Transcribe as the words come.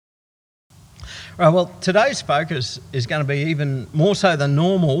Right, well, today's focus is going to be even more so than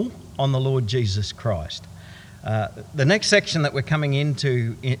normal on the Lord Jesus Christ. The next section that we're coming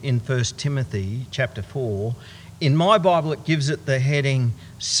into in 1 Timothy chapter 4, in my Bible it gives it the heading,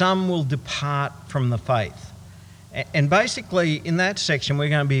 "Some will depart from the faith." And basically in that section we're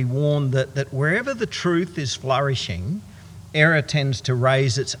going to be warned that wherever the truth is flourishing, error tends to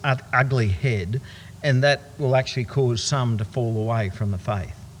raise its ugly head, and that will actually cause some to fall away from the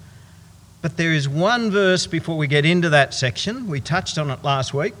faith. But there is one verse before we get into that section. We touched on it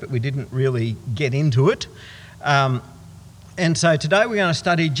last week, but we didn't really get into it. And so today we're going to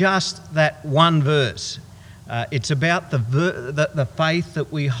study just that one verse. It's about the faith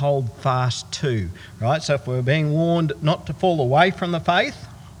that we hold fast to, right? So if we're being warned not to fall away from the faith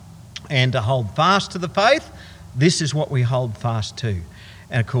and to hold fast to the faith, this is what we hold fast to.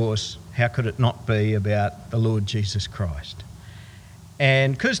 And of course, how could it not be about the Lord Jesus Christ?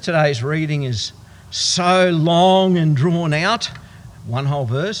 And because today's reading is so long and drawn out, one whole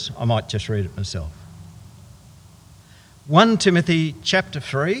verse, I might just read it myself. 1 Timothy chapter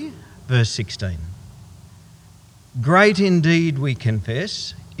 3, verse 16. Great indeed, we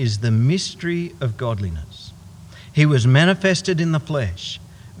confess, is the mystery of godliness. He was manifested in the flesh,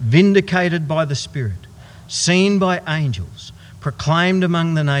 vindicated by the Spirit, seen by angels, proclaimed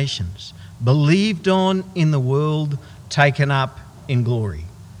among the nations, believed on in the world, taken up in glory.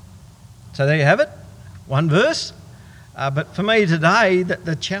 So there you have it, one verse. But for me today,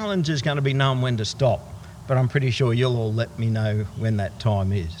 the challenge is going to be knowing when to stop. But I'm pretty sure you'll all let me know when that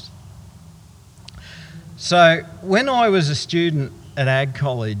time is. So when I was a student at Ag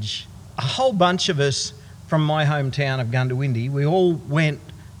College, a whole bunch of us from my hometown of Goondiwindi, we all went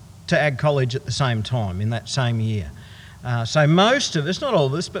to Ag College at the same time in that same year. So most of us, not all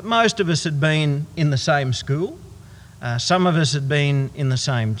of us, but most of us had been in the same school. Some of us had been in the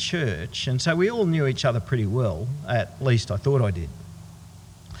same church, and so we all knew each other pretty well, at least I thought I did.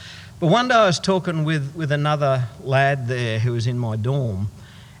 But one day I was talking with another lad there who was in my dorm.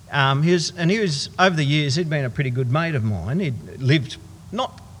 He was over the years, he'd been a pretty good mate of mine. He'd lived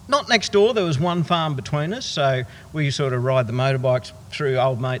not next door, there was one farm between us, so we sort of ride the motorbikes through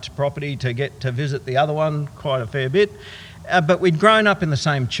old mate's property to get to visit the other one quite a fair bit. But we'd grown up in the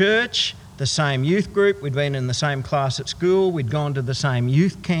same church, the same youth group, we'd been in the same class at school, we'd gone to the same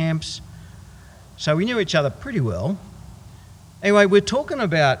youth camps, so we knew each other pretty well. Anyway, we're talking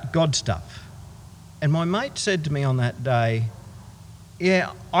about God stuff, and my mate said to me on that day,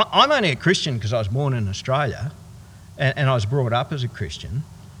 yeah, I'm only a Christian because I was born in Australia and I was brought up as a Christian,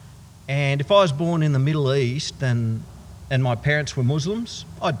 and if I was born in the Middle East and my parents were Muslims,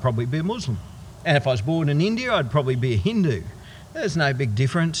 I'd probably be a Muslim, and if I was born in India, I'd probably be a Hindu. There's no big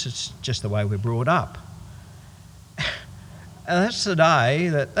difference, it's just the way we're brought up. And that's the day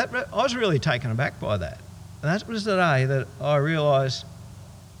that I was really taken aback by that. And that was the day that I realised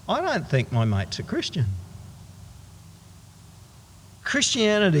I don't think my mate's a Christian.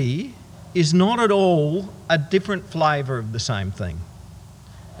 Christianity is not at all a different flavour of the same thing.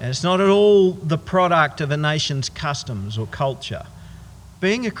 And it's not at all the product of a nation's customs or culture.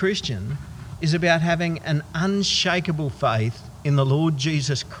 Being a Christian is about having an unshakable faith in the Lord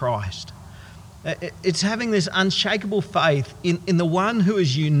Jesus Christ. It's having this unshakable faith in the one who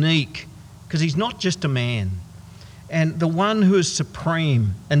is unique, because he's not just a man, and the one who is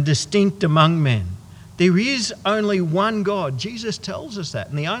supreme and distinct among men. There is only one God. Jesus tells us that,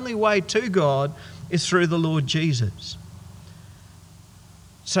 and the only way to God is through the Lord Jesus.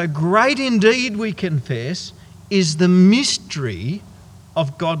 So great indeed, we confess, is the mystery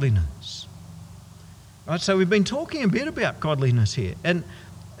of godliness. Right, so we've been talking a bit about godliness here. And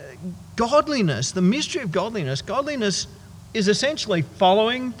godliness, the mystery of godliness is essentially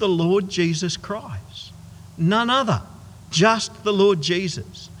following the Lord Jesus Christ. None other, just the Lord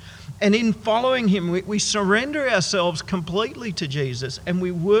Jesus. And in following him, we surrender ourselves completely to Jesus and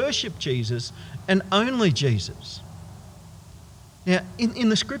we worship Jesus and only Jesus. Now, in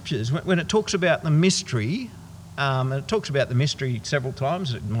the scriptures, when it talks about the mystery, and it talks about the mystery several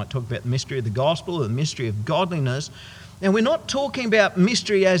times. It might talk about the mystery of the gospel or the mystery of godliness. And we're not talking about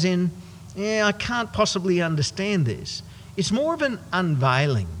mystery as in, I can't possibly understand this. It's more of an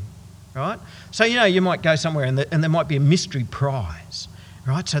unveiling, right? So, you might go somewhere and there might be a mystery prize,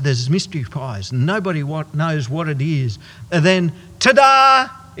 right? So there's this mystery prize and nobody knows what it is. And then, ta-da,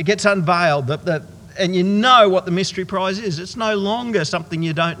 it gets unveiled. And you know what the mystery prize is. It's no longer something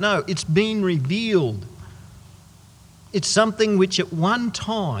you don't know. It's been revealed. It's something which at one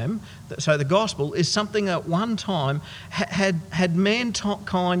time, so the gospel is something at one time had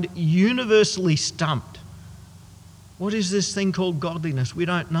mankind universally stumped. What is this thing called godliness? We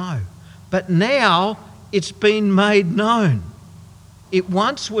don't know. but now it's been made known. It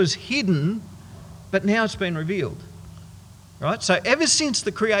once was hidden, but now it's been revealed. Right? So ever since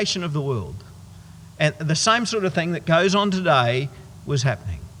the creation of the world, and the same sort of thing that goes on today was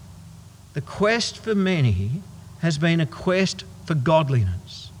happening. The quest for many has been a quest for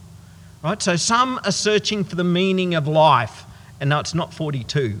godliness. Right? So some are searching for the meaning of life. And no, it's not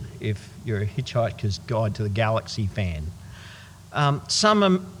 42 if you're a Hitchhiker's Guide to the Galaxy fan. Some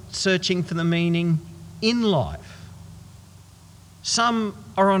are searching for the meaning in life. Some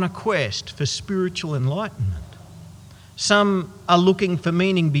are on a quest for spiritual enlightenment. Some are looking for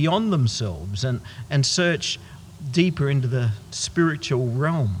meaning beyond themselves and search deeper into the spiritual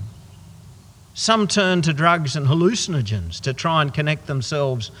realm. Some turn to drugs and hallucinogens to try and connect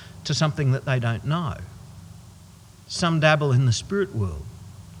themselves to something that they don't know. Some dabble in the spirit world,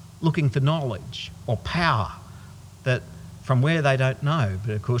 looking for knowledge or power that from where they don't know,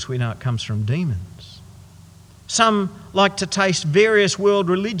 but of course we know it comes from demons. Some like to taste various world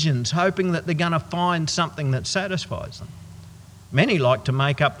religions, hoping that they're going to find something that satisfies them. Many like to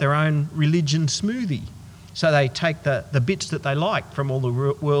make up their own religion smoothie. So they take the bits that they like from all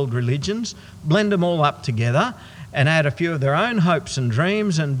the world religions, blend them all up together and add a few of their own hopes and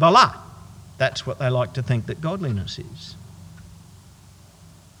dreams, and voila, that's what they like to think that godliness is.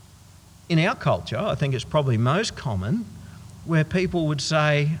 In our culture, I think it's probably most common where people would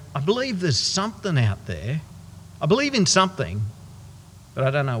say, I believe there's something out there. I believe in something, but I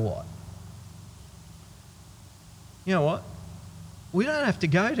don't know what. You know what? We don't have to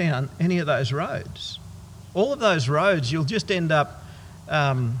go down any of those roads. All of those roads, you'll just end up,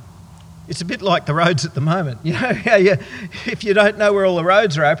 it's a bit like the roads at the moment. You know, if you don't know where all the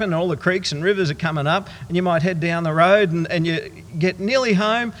roads are open, all the creeks and rivers are coming up, and you might head down the road and you get nearly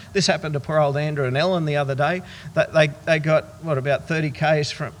home. This happened to poor old Andrew and Ellen the other day. They got, about 30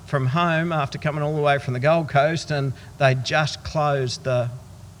 k's from home after coming all the way from the Gold Coast, and they just closed the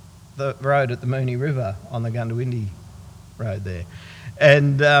road at the Moonee River on the Gundawindi road there.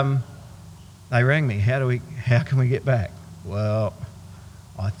 And they rang me, how can we get back? Well,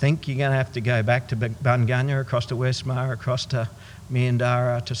 I think you're going to have to go back to Bungunya, across to Westmar, across to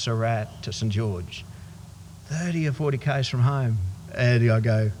Meandara, to Surat, to St George. 30 or 40 k's from home. And I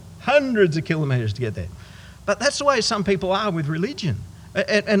go hundreds of kilometres to get there. But that's the way some people are with religion.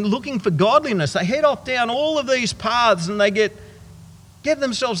 And looking for godliness, they head off down all of these paths and they get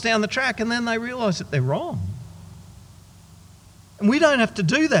themselves down the track, and then they realise that they're wrong. And we don't have to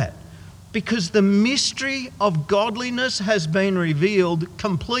do that, because the mystery of godliness has been revealed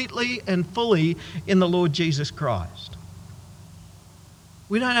completely and fully in the Lord Jesus Christ.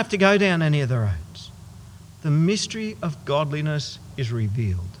 We don't have to go down any of the roads. The mystery of godliness is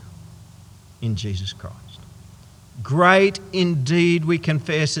revealed in Jesus Christ. Great indeed, we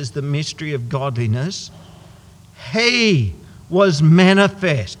confess, is the mystery of godliness. He was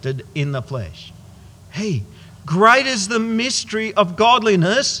manifested in the flesh. He. Great is the mystery of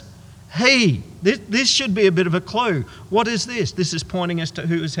godliness. He. This should be a bit of a clue. What is this? This is pointing us to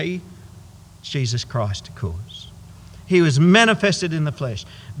who is He? Jesus Christ, of course. He was manifested in the flesh,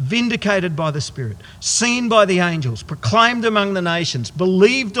 vindicated by the Spirit, seen by the angels, proclaimed among the nations,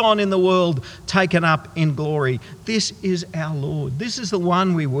 believed on in the world, taken up in glory. This is our Lord. This is the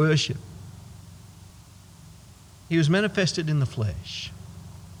one we worship. He was manifested in the flesh.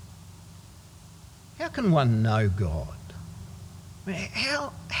 How can one know God?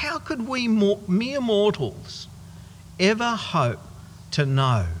 How could we mere mortals ever hope to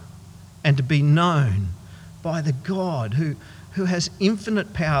know and to be known by the God who has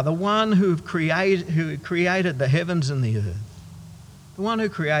infinite power, the one who created the heavens and the earth, the one who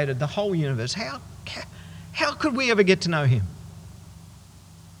created the whole universe? How could we ever get to know Him?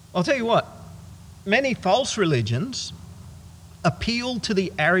 I'll tell you what, many false religions appeal to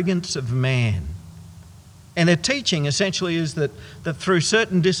the arrogance of man. And their teaching essentially is that through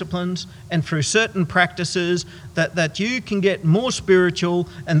certain disciplines and through certain practices that you can get more spiritual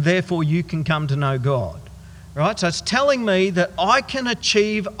and therefore you can come to know God. Right? So it's telling me that I can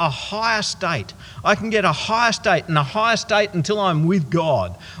achieve a higher state. I can get a higher state and a higher state until I'm with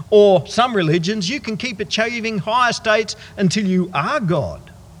God. Or some religions, you can keep achieving higher states until you are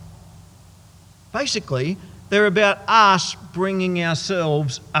God. Basically, they're about us bringing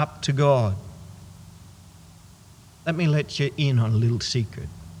ourselves up to God. Let me let you in on a little secret.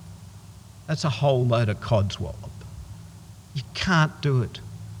 That's a whole load of codswallop. You can't do it.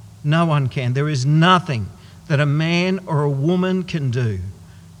 No one can. There is nothing that a man or a woman can do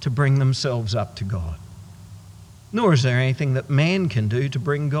to bring themselves up to God. Nor is there anything that man can do to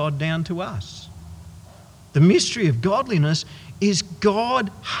bring God down to us. The mystery of godliness is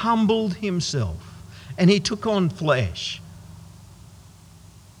God humbled himself and he took on flesh.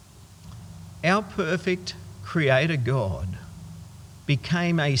 Our perfect Creator God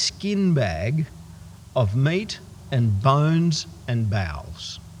became a skin bag of meat and bones and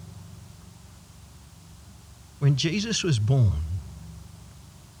bowels. When Jesus was born,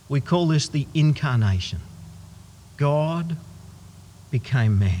 we call this the incarnation. God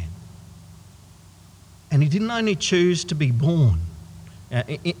became man. And he didn't only choose to be born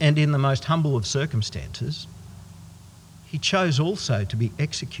and in the most humble of circumstances, he chose also to be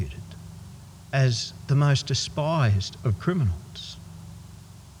executed as the most despised of criminals.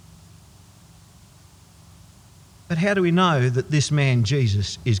 But how do we know that this man,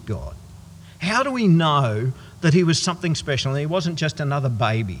 Jesus, is God? How do we know that he was something special and he wasn't just another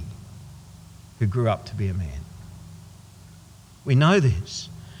baby who grew up to be a man? We know this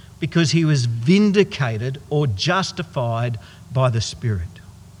because he was vindicated or justified by the Spirit.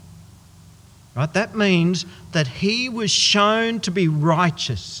 Right? That means that he was shown to be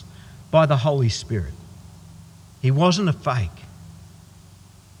righteous by the Holy Spirit. He wasn't a fake.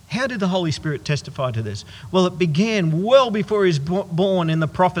 How did the Holy Spirit testify to this? Well, it began well before he was born in the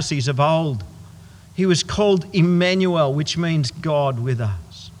prophecies of old. He was called Emmanuel, which means God with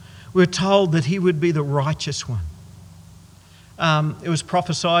us. We're told that he would be the righteous one. It was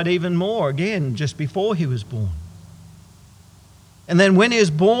prophesied even more, again, just before he was born. And then when he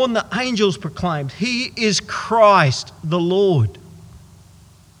was born, the angels proclaimed, "He is Christ the Lord."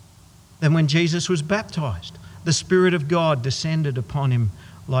 Then when Jesus was baptized, the Spirit of God descended upon him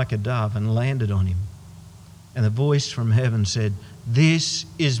like a dove and landed on him. And a voice from heaven said, "This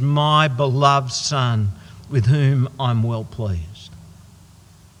is my beloved Son, with whom I'm well pleased."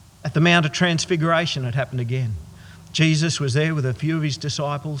 At the Mount of Transfiguration, it happened again. Jesus was there with a few of his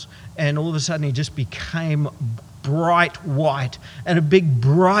disciples, and all of a sudden he just became bright white, and a big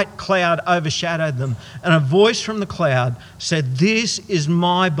bright cloud overshadowed them. And a voice from the cloud said, "This is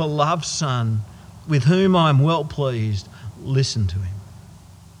my beloved Son, with whom I'm well pleased. Listen to him."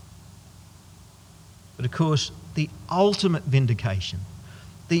 But of course, the ultimate vindication,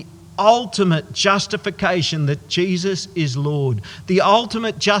 the ultimate justification that Jesus is Lord, the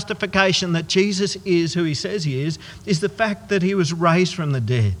ultimate justification that Jesus is who he says he is the fact that he was raised from the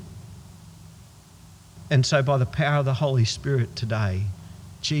dead. And so by the power of the Holy Spirit today,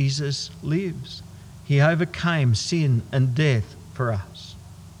 Jesus lives. He overcame sin and death for us.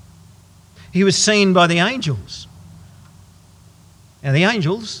 He was seen by the angels. And the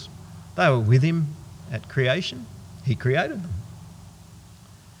angels, they were with him at creation. He created them.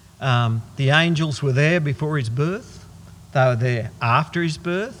 The angels were there before his birth. They were there after his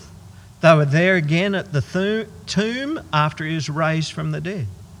birth. They were there again at the tomb after he was raised from the dead.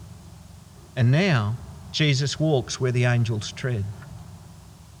 And now Jesus walks where the angels tread.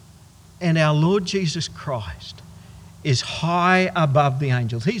 And our Lord Jesus Christ is high above the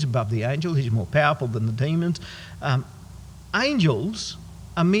angels. He's above the angels. He's more powerful than the demons. Angels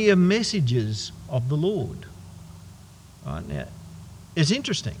are mere messengers of the Lord. Right now, it's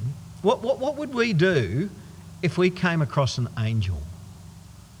interesting. What would we do if we came across an angel?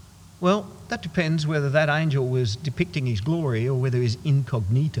 Well, that depends whether that angel was depicting his glory or whether he's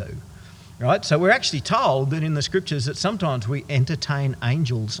incognito. Right? So we're actually told that in the scriptures that sometimes we entertain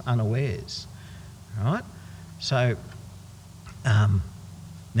angels unawares. Right? So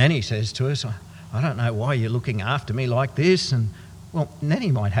Nanny says to us, "I don't know why you're looking after me like this." And well,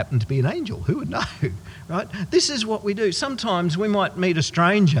 Nanny might happen to be an angel. Who would know? Right? This is what we do. Sometimes we might meet a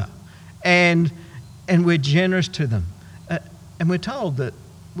stranger and we're generous to them. And we're told that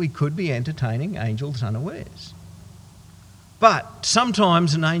we could be entertaining angels unawares. But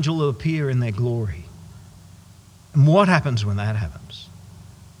sometimes an angel will appear in their glory. And what happens when that happens?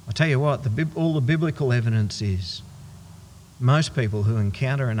 I tell you what, all the biblical evidence is most people who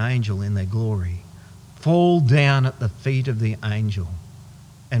encounter an angel in their glory fall down at the feet of the angel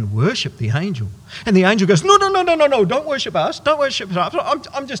and worship the angel. And the angel goes, no, don't worship us. Don't worship us.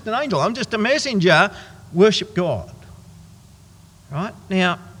 I'm just an angel. I'm just a messenger. Worship God. Right?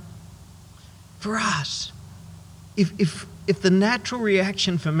 Now, for us, if the natural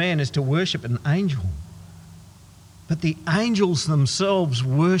reaction for man is to worship an angel, but the angels themselves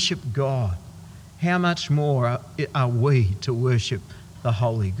worship God, how much more are we to worship the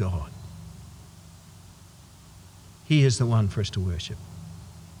holy God? He is the one for us to worship.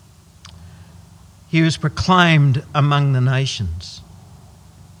 He was proclaimed among the nations.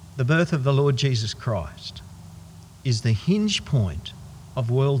 The birth of the Lord Jesus Christ is the hinge point of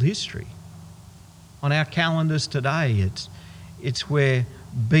world history. On our calendars today, it's where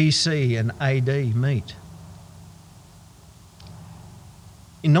BC and AD meet.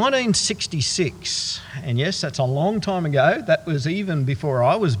 In 1966, and yes, that's a long time ago, that was even before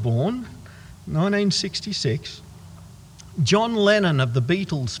I was born, 1966, John Lennon of the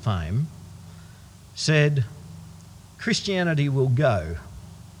Beatles fame said, "Christianity will go.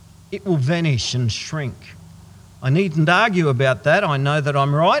 It will vanish and shrink. I needn't argue about that. I know that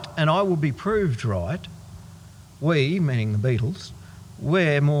I'm right and I will be proved right. We," meaning the Beatles,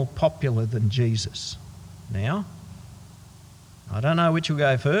 "we're more popular than Jesus." Now, I don't know which will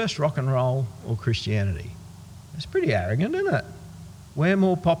go first, rock and roll or Christianity. It's pretty arrogant, isn't it? We're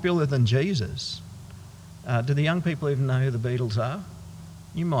more popular than Jesus. Do the young people even know who the Beatles are?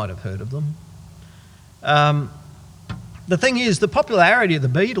 You might have heard of them. The thing is, the popularity of the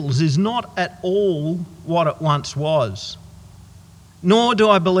Beatles is not at all what it once was. Nor do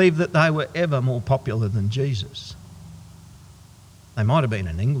I believe that they were ever more popular than Jesus. They might have been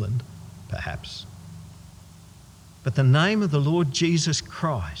in England, perhaps. But the name of the Lord Jesus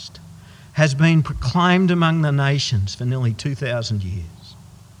Christ has been proclaimed among the nations for nearly 2,000 years.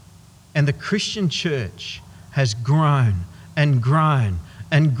 And the Christian church has grown and grown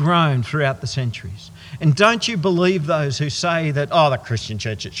and grown throughout the centuries. And don't you believe those who say that, the Christian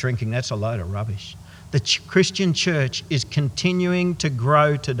church is shrinking? That's a load of rubbish. The Christian church is continuing to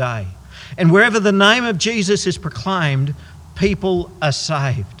grow today. And wherever the name of Jesus is proclaimed, people are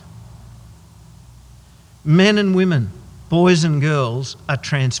saved. Men and women, boys and girls are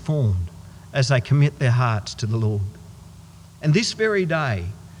transformed as they commit their hearts to the Lord. And this very day,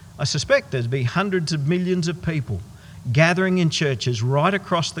 I suspect there'd be hundreds of millions of people gathering in churches right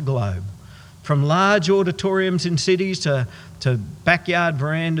across the globe, from large auditoriums in cities to backyard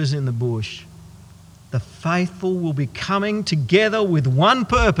verandas in the bush. The faithful will be coming together with one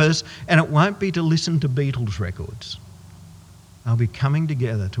purpose, and it won't be to listen to Beatles records. They'll be coming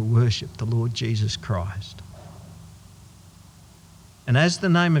together to worship the Lord Jesus Christ. And as the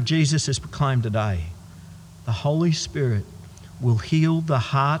name of Jesus is proclaimed today, the Holy Spirit will heal the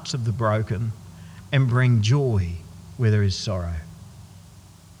hearts of the broken and bring joy where there is sorrow.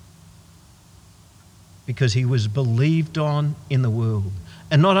 Because he was believed on in the world.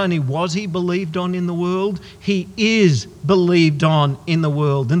 And not only was he believed on in the world, he is believed on in the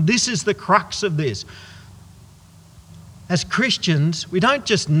world. And this is the crux of this. As Christians, we don't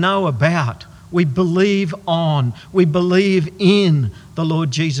just know about, we believe on, we believe in the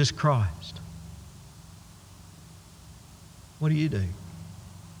Lord Jesus Christ. What do you do?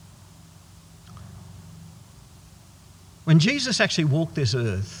 When Jesus actually walked this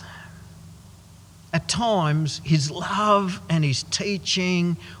earth, at times his love and his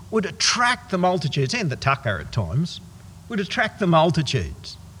teaching would attract the multitudes, and the tucker at times, would attract the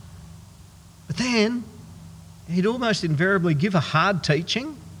multitudes. But then he'd almost invariably give a hard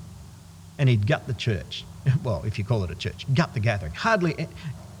teaching and he'd gut the church. Well, if you call it a church, gut the gathering.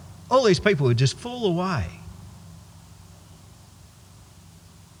 All these people would just fall away.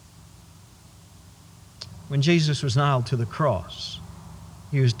 When Jesus was nailed to the cross,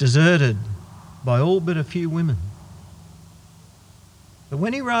 he was deserted by all but a few women. But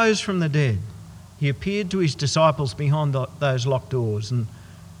when he rose from the dead, he appeared to his disciples behind those locked doors. And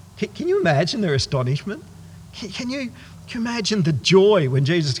can you imagine their astonishment? Can you imagine the joy when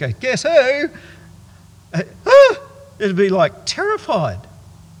Jesus goes, "Guess who?" It'd be like terrified.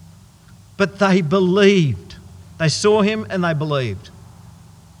 But they believed. They saw him and they believed.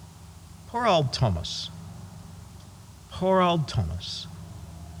 Poor old Thomas. Poor old Thomas.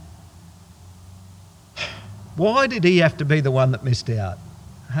 Why did he have to be the one that missed out?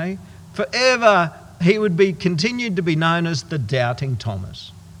 Hey? Forever he would be continued to be known as the doubting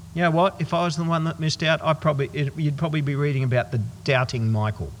Thomas. You know what? If I was the one that missed out, you'd probably be reading about the doubting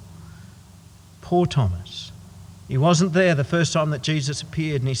Michael. Poor Thomas. He wasn't there the first time that Jesus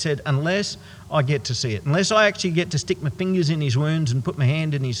appeared, and he said, unless I get to see it, unless I actually get to stick my fingers in his wounds and put my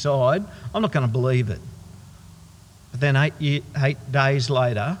hand in his side, I'm not going to believe it. But then 8 days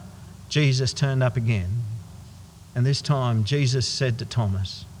later, Jesus turned up again. And this time Jesus said to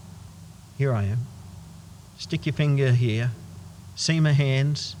Thomas, "Here I am. Stick your finger here. See my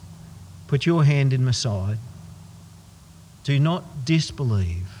hands. Put your hand in my side. Do not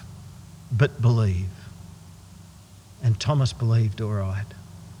disbelieve, but believe." And Thomas believed all right.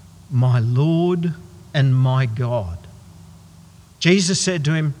 My Lord and my God. Jesus said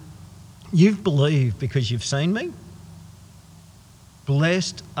to him, "You've believed because you've seen me?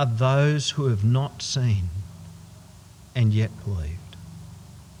 Blessed are those who have not seen and yet believed."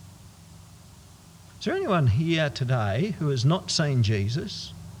 Is there anyone here today who has not seen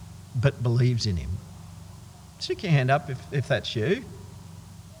Jesus but believes in him? Stick your hand up if that's you.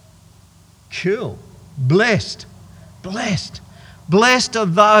 Cool. Blessed. Blessed are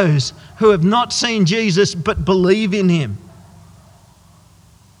those who have not seen Jesus but believe in him.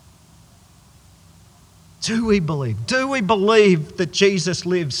 Do we believe? Do we believe that Jesus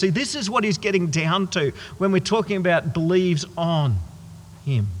lives? See, this is what he's getting down to when we're talking about believes on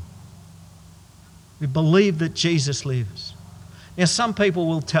him. We believe that Jesus lives. Now, some people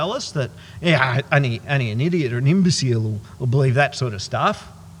will tell us that, only an idiot or an imbecile will believe that sort of stuff.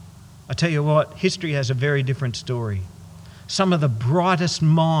 I tell you what, history has a very different story. Some of the brightest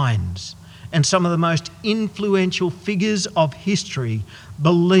minds and some of the most influential figures of history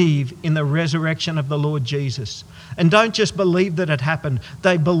believe in the resurrection of the Lord Jesus. And don't just believe that it happened,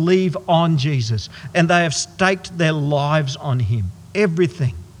 they believe on Jesus. And they have staked their lives on him.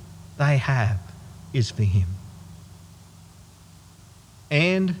 Everything they have is for him.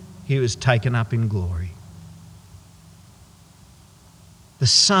 And he was taken up in glory. The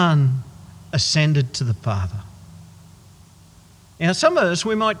Son ascended to the Father. Now, some of us,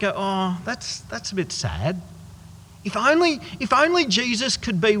 we might go, oh, that's a bit sad. If only Jesus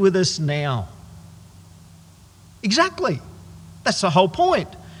could be with us now. Exactly. That's the whole point.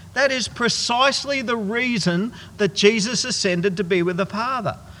 That is precisely the reason that Jesus ascended to be with the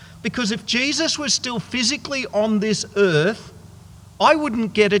Father. Because if Jesus was still physically on this earth, I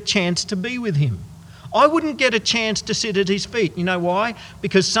wouldn't get a chance to be with him. I wouldn't get a chance to sit at his feet. You know why?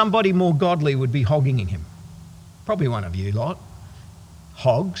 Because somebody more godly would be hogging him. Probably one of you lot.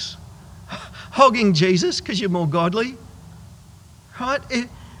 Hogs. Hogging Jesus because you're more godly. Right?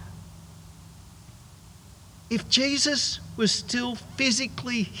 If Jesus was still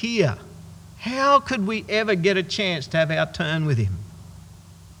physically here, how could we ever get a chance to have our turn with him?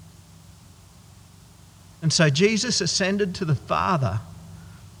 And so Jesus ascended to the Father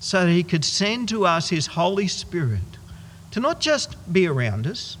so that he could send to us his Holy Spirit to not just be around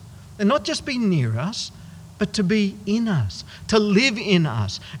us and not just be near us, but to be in us, to live in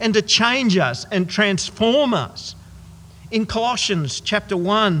us and to change us and transform us. In Colossians chapter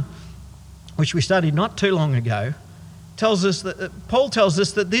 1, which we studied not too long ago, tells us that Paul tells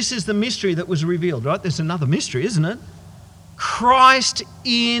us that this is the mystery that was revealed, right? There's another mystery, isn't it? Christ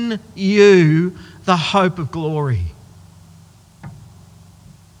in you, the hope of glory.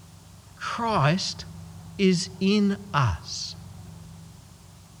 Christ is in us.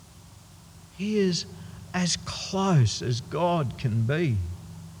 He is as close as God can be.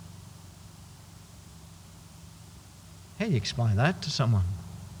 How do you explain that to someone?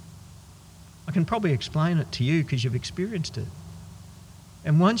 I can probably explain it to you because you've experienced it.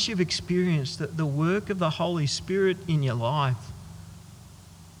 And once you've experienced the work of the Holy Spirit in your life,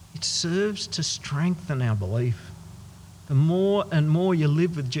 it serves to strengthen our belief. The more and more you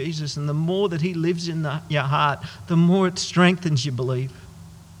live with Jesus and the more that he lives in your heart, the more it strengthens your belief.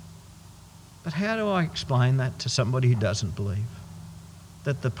 But how do I explain that to somebody who doesn't believe?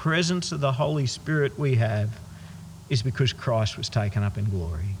 That the presence of the Holy Spirit we have is because Christ was taken up in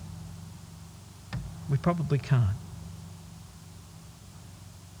glory. We probably can't.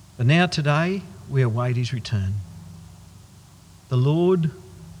 But now today, we await his return. The Lord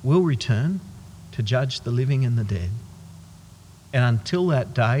will return to judge the living and the dead. And until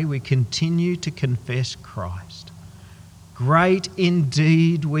that day, we continue to confess Christ. Great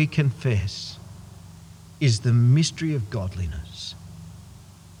indeed, we confess, is the mystery of godliness.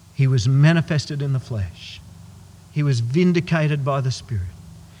 He was manifested in the flesh. He was vindicated by the Spirit.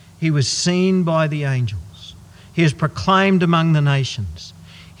 He was seen by the angels. He is proclaimed among the nations.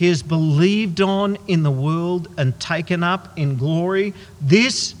 He is believed on in the world and taken up in glory.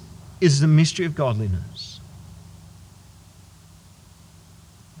 This is the mystery of godliness.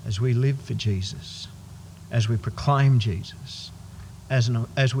 As we live for Jesus, as we proclaim Jesus,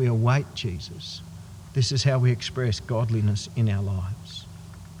 as we await Jesus, this is how we express godliness in our lives.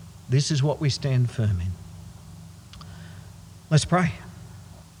 This is what we stand firm in. Let's pray.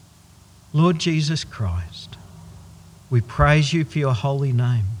 Lord Jesus Christ, we praise you for your holy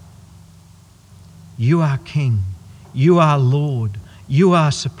name. You are King. You are Lord. You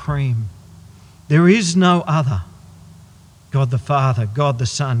are supreme. There is no other. God the Father, God the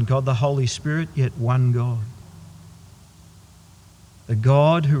Son, God the Holy Spirit, yet one God. The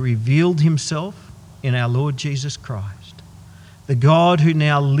God who revealed himself in our Lord Jesus Christ. The God who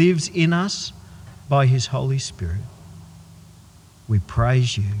now lives in us by his Holy Spirit. We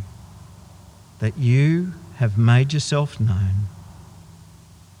praise you that you have made yourself known.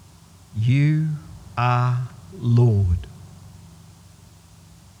 You are Lord.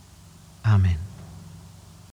 Amen.